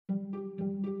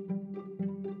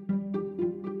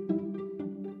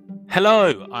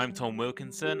Hello, I'm Tom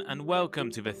Wilkinson, and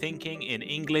welcome to the Thinking in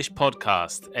English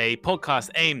podcast, a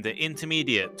podcast aimed at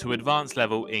intermediate to advanced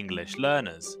level English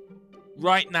learners.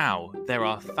 Right now, there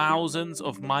are thousands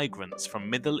of migrants from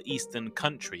Middle Eastern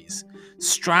countries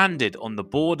stranded on the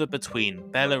border between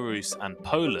Belarus and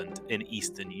Poland in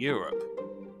Eastern Europe.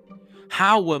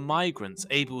 How were migrants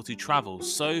able to travel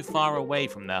so far away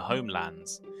from their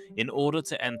homelands in order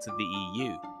to enter the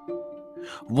EU?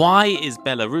 Why is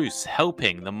Belarus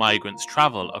helping the migrants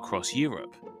travel across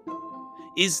Europe?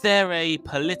 Is there a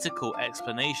political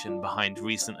explanation behind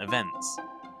recent events?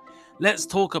 Let's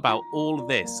talk about all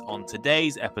this on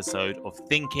today's episode of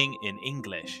Thinking in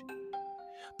English.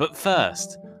 But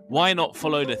first, why not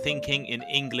follow the Thinking in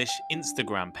English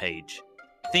Instagram page?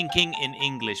 Thinking in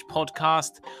English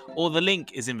podcast, or the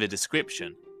link is in the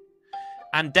description.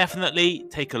 And definitely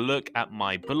take a look at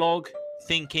my blog,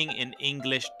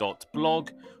 thinkinginenglish.blog,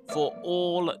 for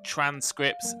all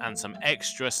transcripts and some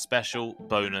extra special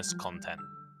bonus content.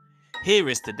 Here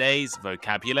is today's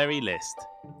vocabulary list.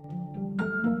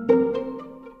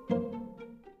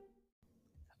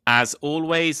 As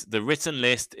always, the written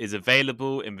list is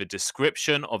available in the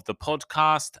description of the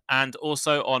podcast and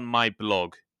also on my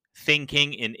blog,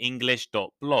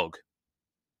 thinkinginenglish.blog.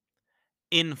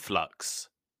 Influx.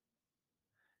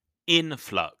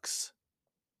 Influx.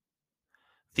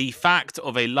 The fact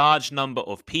of a large number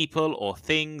of people or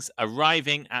things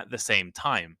arriving at the same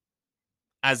time.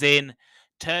 As in,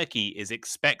 Turkey is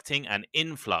expecting an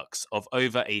influx of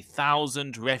over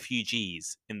 1,000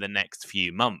 refugees in the next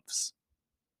few months.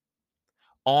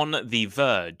 On the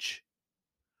verge.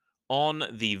 On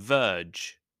the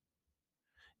verge.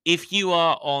 If you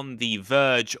are on the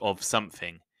verge of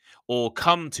something, or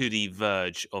come to the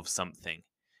verge of something,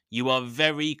 you are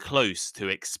very close to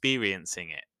experiencing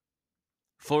it.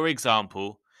 For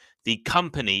example, the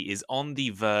company is on the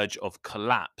verge of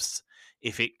collapse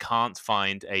if it can't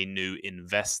find a new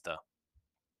investor.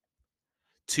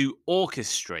 To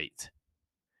orchestrate.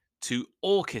 To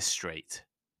orchestrate.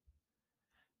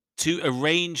 To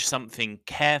arrange something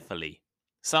carefully,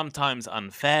 sometimes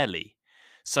unfairly,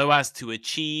 so as to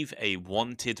achieve a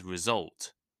wanted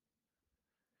result.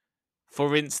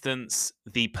 For instance,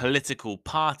 the political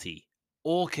party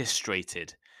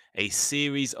orchestrated a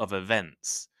series of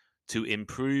events to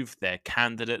improve their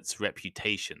candidates'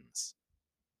 reputations.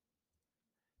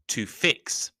 To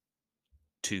fix.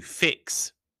 To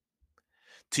fix.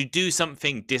 To do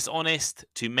something dishonest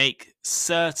to make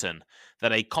certain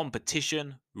that a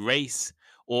competition, race,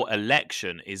 or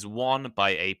election is won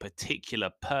by a particular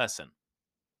person.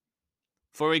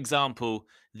 For example,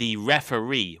 the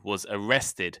referee was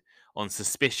arrested on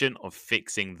suspicion of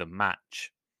fixing the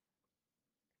match.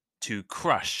 To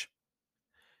crush.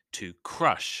 To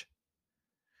crush.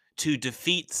 To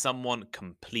defeat someone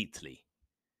completely.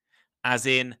 As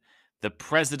in, the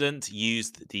president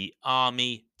used the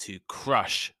army to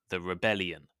crush the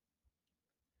rebellion.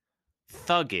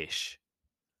 Thuggish.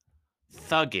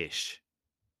 Thuggish.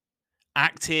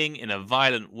 Acting in a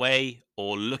violent way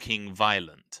or looking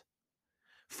violent.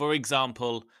 For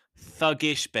example,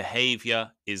 thuggish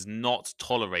behavior is not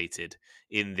tolerated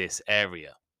in this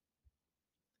area.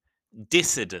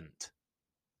 Dissident.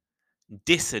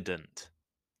 Dissident.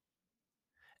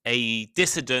 A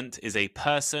dissident is a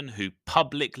person who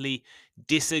publicly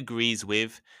disagrees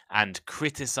with and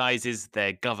criticizes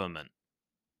their government.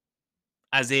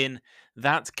 As in,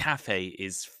 that cafe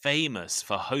is famous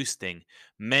for hosting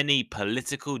many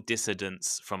political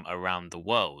dissidents from around the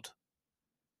world.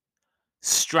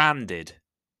 Stranded.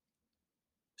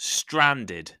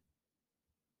 Stranded.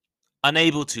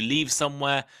 Unable to leave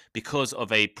somewhere because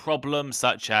of a problem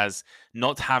such as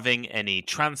not having any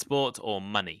transport or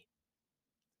money.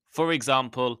 For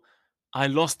example, I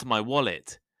lost my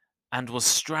wallet and was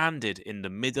stranded in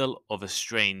the middle of a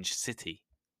strange city.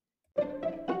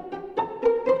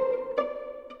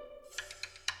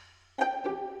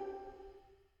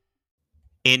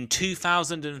 In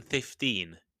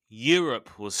 2015,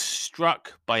 Europe was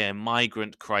struck by a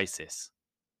migrant crisis.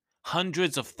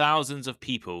 Hundreds of thousands of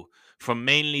people from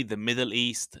mainly the Middle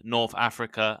East, North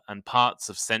Africa, and parts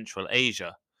of Central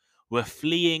Asia were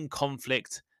fleeing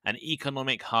conflict and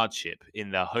economic hardship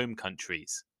in their home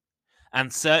countries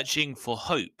and searching for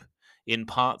hope in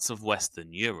parts of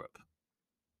Western Europe.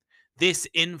 This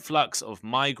influx of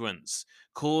migrants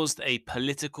caused a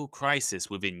political crisis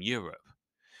within Europe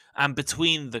and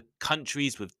between the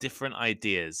countries with different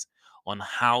ideas on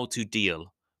how to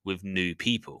deal with new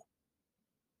people.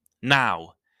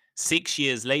 Now, 6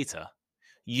 years later,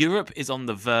 Europe is on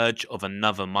the verge of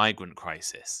another migrant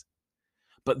crisis.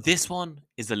 But this one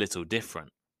is a little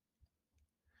different.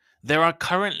 There are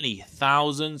currently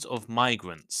thousands of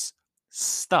migrants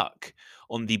stuck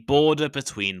on the border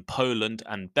between Poland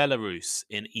and Belarus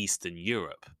in Eastern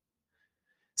Europe.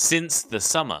 Since the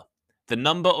summer, the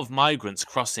number of migrants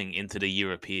crossing into the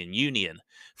European Union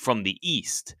from the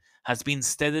east has been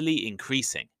steadily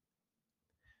increasing.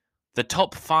 The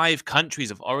top 5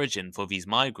 countries of origin for these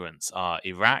migrants are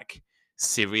Iraq,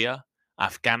 Syria,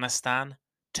 Afghanistan,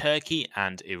 Turkey,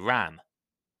 and Iran.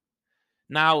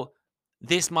 Now,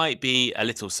 this might be a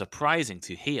little surprising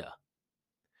to hear.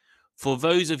 For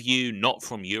those of you not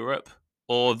from Europe,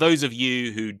 or those of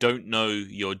you who don't know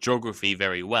your geography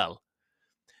very well,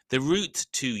 the route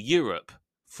to Europe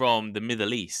from the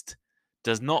Middle East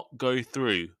does not go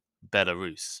through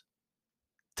Belarus.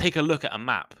 Take a look at a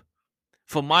map.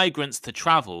 For migrants to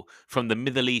travel from the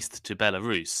Middle East to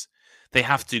Belarus, they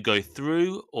have to go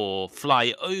through or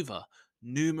fly over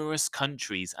numerous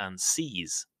countries and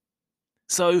seas.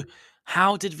 So,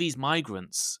 how did these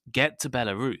migrants get to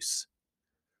Belarus?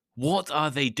 What are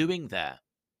they doing there?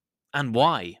 And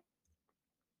why?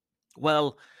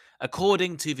 Well,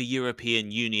 according to the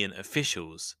European Union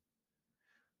officials,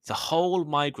 the whole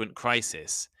migrant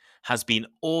crisis has been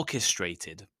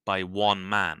orchestrated by one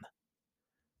man,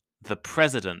 the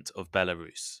president of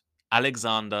Belarus,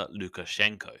 Alexander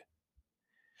Lukashenko.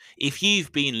 If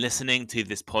you've been listening to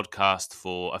this podcast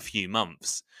for a few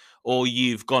months, or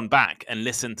you've gone back and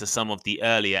listened to some of the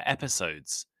earlier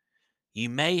episodes, you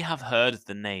may have heard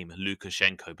the name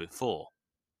Lukashenko before.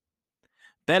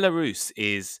 Belarus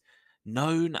is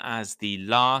known as the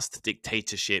last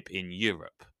dictatorship in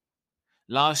Europe.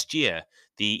 Last year,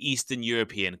 the Eastern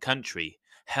European country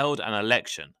held an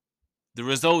election, the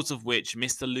results of which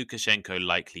Mr. Lukashenko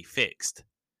likely fixed.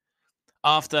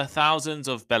 After thousands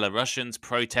of Belarusians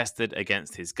protested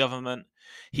against his government,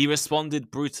 he responded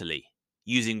brutally,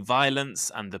 using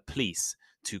violence and the police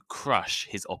to crush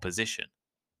his opposition.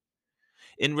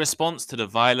 In response to the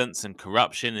violence and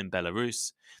corruption in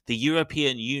Belarus, the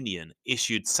European Union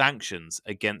issued sanctions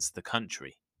against the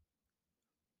country.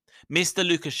 Mr.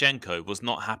 Lukashenko was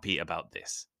not happy about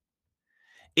this.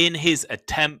 In his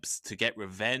attempts to get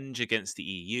revenge against the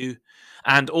EU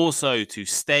and also to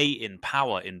stay in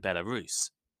power in Belarus,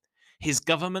 his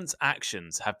government's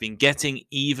actions have been getting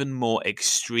even more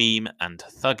extreme and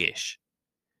thuggish.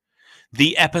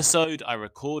 The episode I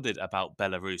recorded about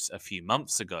Belarus a few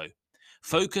months ago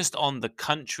focused on the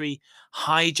country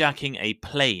hijacking a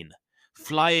plane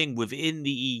flying within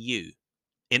the EU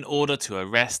in order to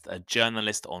arrest a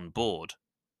journalist on board.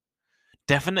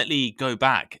 Definitely go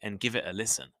back and give it a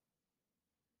listen.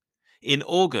 In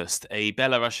August, a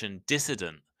Belarusian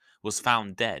dissident was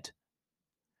found dead.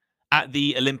 At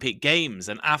the Olympic Games,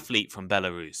 an athlete from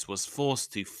Belarus was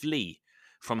forced to flee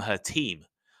from her team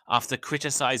after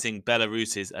criticizing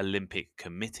Belarus's Olympic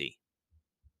Committee.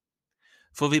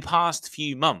 For the past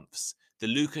few months, the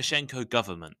Lukashenko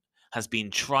government has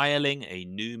been trialing a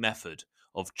new method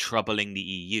of troubling the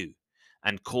EU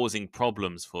and causing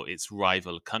problems for its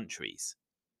rival countries.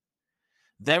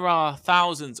 There are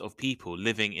thousands of people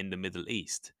living in the Middle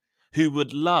East who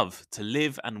would love to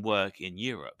live and work in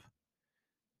Europe.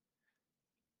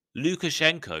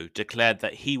 Lukashenko declared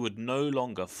that he would no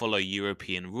longer follow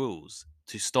European rules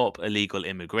to stop illegal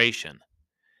immigration.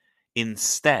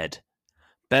 Instead,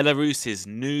 Belarus's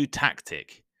new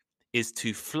tactic is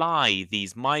to fly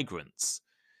these migrants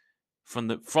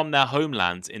from their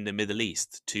homelands in the Middle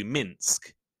East to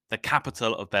Minsk, the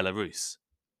capital of Belarus.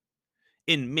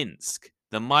 In Minsk,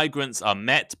 the migrants are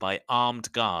met by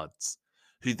armed guards,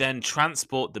 who then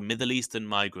transport the Middle Eastern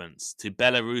migrants to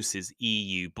Belarus's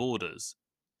EU borders.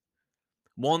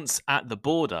 Once at the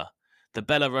border, the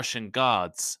Belarusian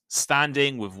guards,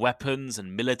 standing with weapons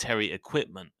and military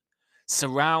equipment,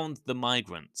 surround the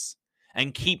migrants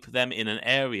and keep them in an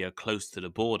area close to the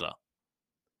border.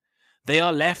 They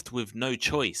are left with no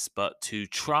choice but to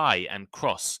try and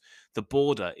cross the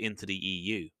border into the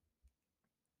EU.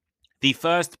 The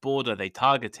first border they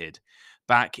targeted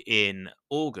back in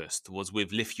August was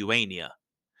with Lithuania,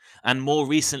 and more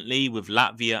recently with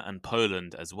Latvia and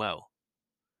Poland as well.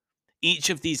 Each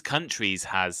of these countries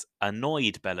has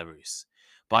annoyed Belarus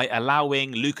by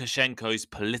allowing Lukashenko's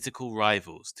political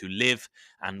rivals to live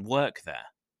and work there.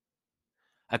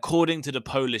 According to the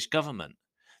Polish government,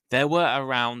 there were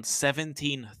around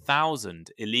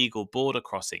 17,000 illegal border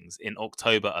crossings in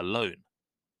October alone.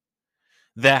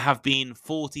 There have been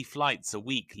 40 flights a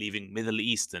week leaving Middle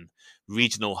Eastern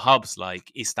regional hubs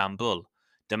like Istanbul,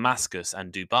 Damascus,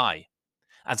 and Dubai,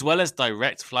 as well as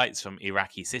direct flights from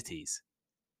Iraqi cities.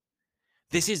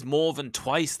 This is more than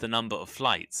twice the number of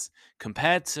flights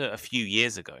compared to a few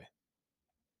years ago.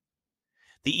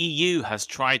 The EU has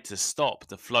tried to stop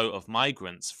the flow of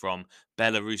migrants from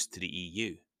Belarus to the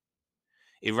EU.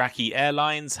 Iraqi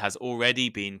Airlines has already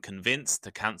been convinced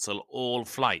to cancel all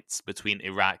flights between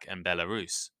Iraq and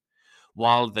Belarus,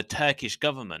 while the Turkish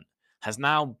government has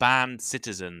now banned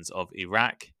citizens of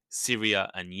Iraq,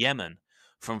 Syria, and Yemen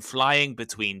from flying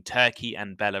between Turkey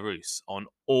and Belarus on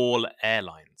all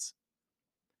airlines.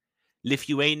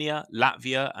 Lithuania,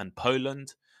 Latvia, and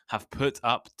Poland have put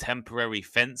up temporary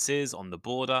fences on the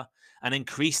border and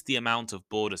increased the amount of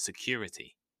border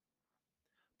security.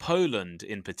 Poland,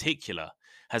 in particular,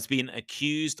 has been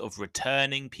accused of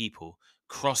returning people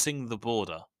crossing the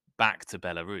border back to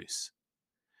Belarus,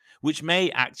 which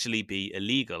may actually be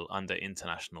illegal under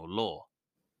international law.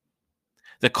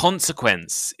 The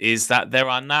consequence is that there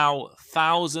are now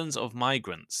thousands of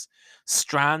migrants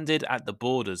stranded at the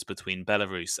borders between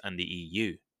Belarus and the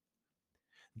EU.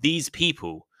 These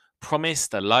people,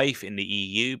 promised a life in the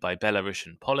EU by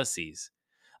Belarusian policies,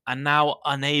 are now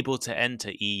unable to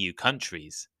enter EU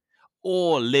countries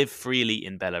or live freely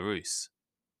in Belarus.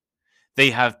 They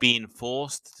have been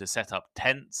forced to set up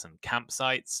tents and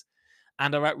campsites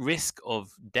and are at risk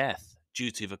of death due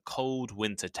to the cold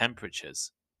winter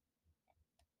temperatures.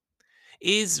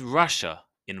 Is Russia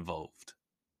involved?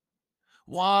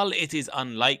 While it is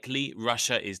unlikely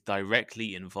Russia is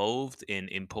directly involved in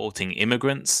importing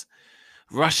immigrants,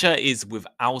 Russia is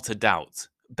without a doubt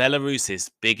Belarus's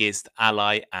biggest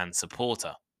ally and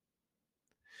supporter.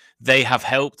 They have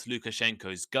helped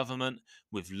Lukashenko's government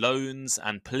with loans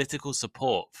and political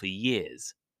support for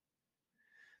years.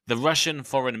 The Russian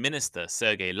Foreign Minister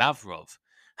Sergei Lavrov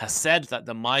has said that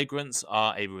the migrants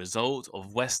are a result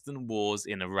of Western wars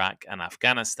in Iraq and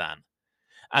Afghanistan,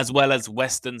 as well as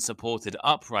Western-supported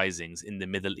uprisings in the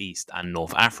Middle East and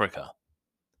North Africa.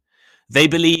 They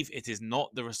believe it is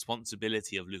not the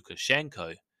responsibility of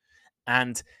Lukashenko,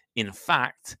 and, in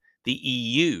fact, the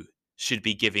EU should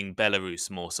be giving Belarus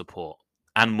more support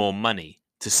and more money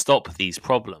to stop these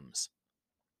problems.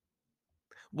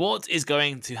 What is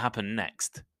going to happen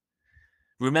next?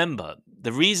 Remember,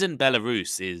 the reason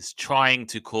Belarus is trying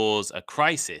to cause a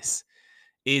crisis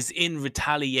is in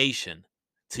retaliation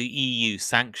to EU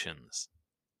sanctions.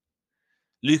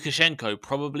 Lukashenko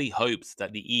probably hoped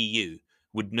that the EU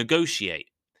would negotiate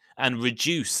and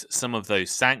reduce some of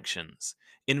those sanctions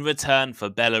in return for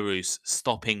Belarus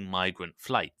stopping migrant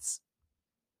flights.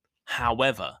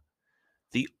 However,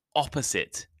 the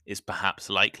opposite is perhaps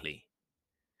likely.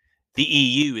 The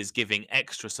EU is giving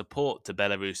extra support to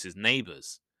Belarus's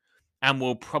neighbours and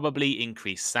will probably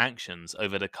increase sanctions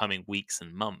over the coming weeks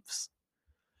and months.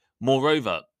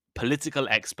 Moreover, political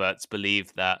experts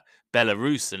believe that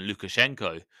Belarus and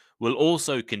Lukashenko will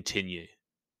also continue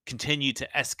to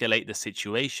escalate the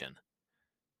situation.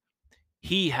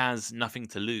 He has nothing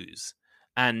to lose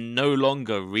and no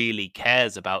longer really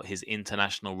cares about his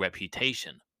international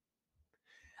reputation.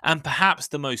 And perhaps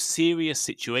the most serious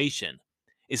situation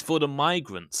is for the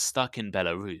migrants stuck in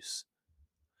Belarus.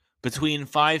 Between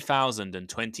 5,000 and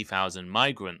 20,000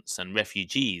 migrants and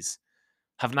refugees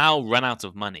have now run out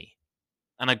of money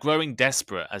and are growing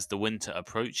desperate as the winter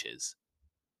approaches.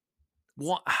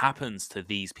 What happens to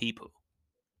these people?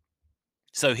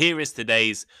 So here is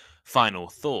today's final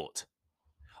thought.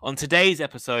 On today's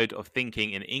episode of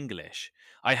Thinking in English,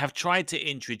 I have tried to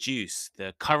introduce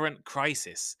the current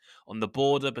crisis on the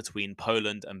border between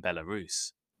Poland and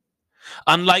Belarus.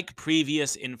 Unlike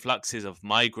previous influxes of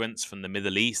migrants from the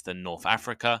Middle East and North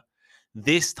Africa,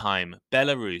 this time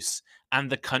Belarus and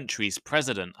the country's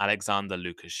president Alexander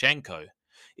Lukashenko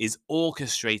is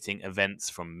orchestrating events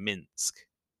from Minsk.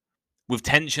 With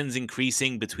tensions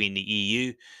increasing between the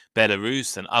EU,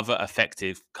 Belarus, and other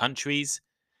affected countries,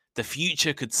 the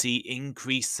future could see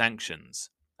increased sanctions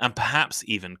and perhaps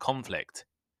even conflict.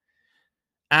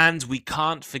 And we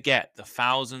can't forget the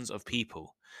thousands of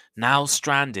people now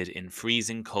stranded in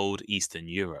freezing cold Eastern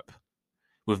Europe,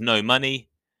 with no money,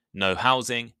 no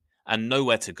housing, and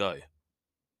nowhere to go.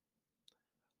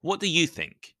 What do you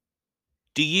think?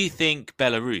 Do you think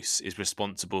Belarus is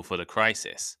responsible for the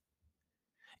crisis?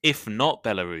 If not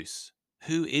Belarus,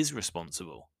 who is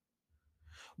responsible?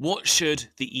 What should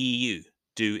the EU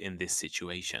do in this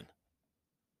situation?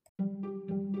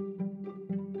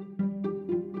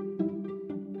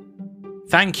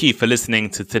 Thank you for listening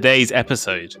to today's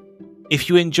episode. If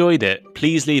you enjoyed it,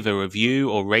 please leave a review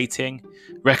or rating,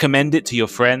 recommend it to your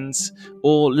friends,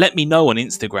 or let me know on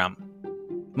Instagram.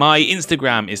 My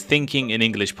Instagram is Thinking in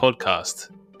English Podcast.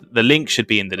 The link should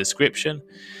be in the description.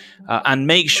 And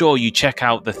make sure you check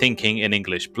out the Thinking in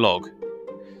English blog.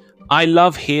 I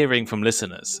love hearing from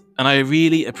listeners, and I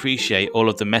really appreciate all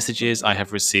of the messages I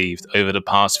have received over the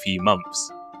past few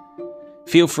months.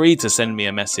 feel free to send me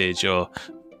a message or,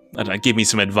 I don't know, give me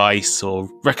some advice or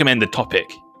recommend a topic.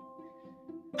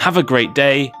 Have a great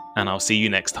day, and I'll see you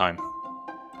next time.